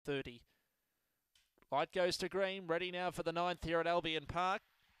30. Light goes to green, ready now for the 9th here at Albion Park.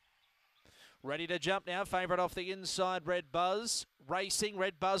 Ready to jump now, favourite off the inside, Red Buzz. Racing,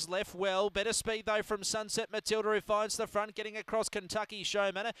 Red Buzz left well. Better speed though from Sunset Matilda, who finds the front, getting across Kentucky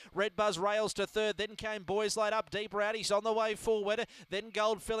Showman. Red Buzz rails to third, then came Boys Light up deeper out. He's on the way forward. Then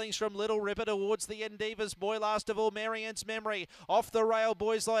Gold Fillings from Little Ripper towards the end. Divas Boy, last of all, Marianne's Memory. Off the rail,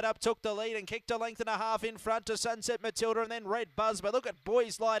 Boys Light up took the lead and kicked a length and a half in front to Sunset Matilda and then Red Buzz. But look at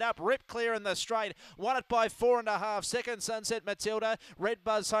Boys Light up, rip clear in the straight. Won it by 4.5. Second, Sunset Matilda. Red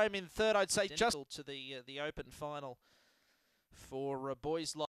Buzz home in third. I'd say just to the open final for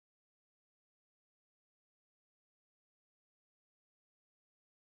Boys Light.